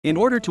In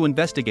order to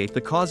investigate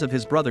the cause of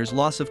his brother's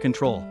loss of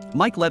control,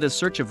 Mike led a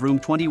search of room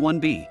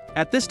 21B.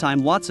 At this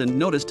time Watson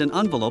noticed an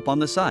envelope on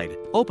the side.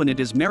 Open it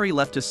as Mary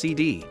left a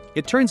CD.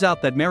 It turns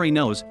out that Mary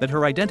knows that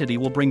her identity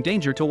will bring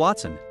danger to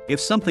Watson. If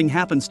something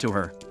happens to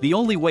her, the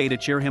only way to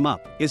cheer him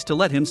up is to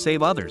let him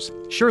save others.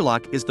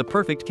 Sherlock is the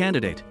perfect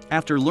candidate.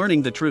 After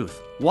learning the truth,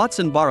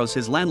 Watson borrows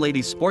his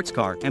landlady's sports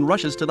car and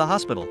rushes to the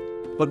hospital.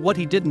 But what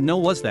he didn't know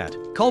was that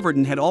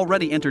Culverton had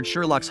already entered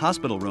Sherlock's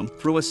hospital room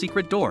through a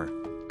secret door.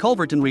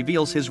 Culverton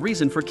reveals his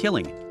reason for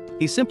killing.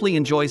 He simply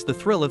enjoys the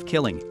thrill of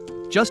killing.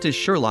 Just as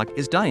Sherlock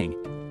is dying,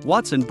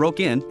 Watson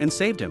broke in and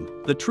saved him.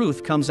 The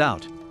truth comes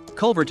out.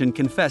 Culverton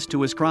confessed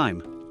to his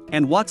crime,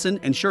 and Watson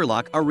and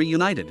Sherlock are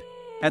reunited.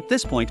 At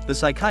this point, the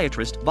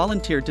psychiatrist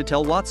volunteered to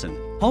tell Watson.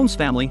 Holmes'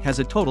 family has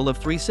a total of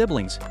 3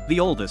 siblings,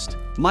 the oldest,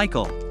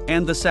 Michael,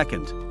 and the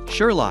second,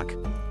 Sherlock.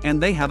 And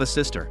they have a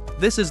sister.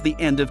 This is the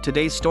end of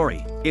today's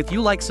story. If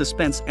you like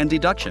suspense and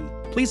deduction,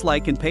 please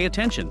like and pay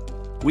attention.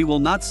 We will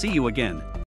not see you again.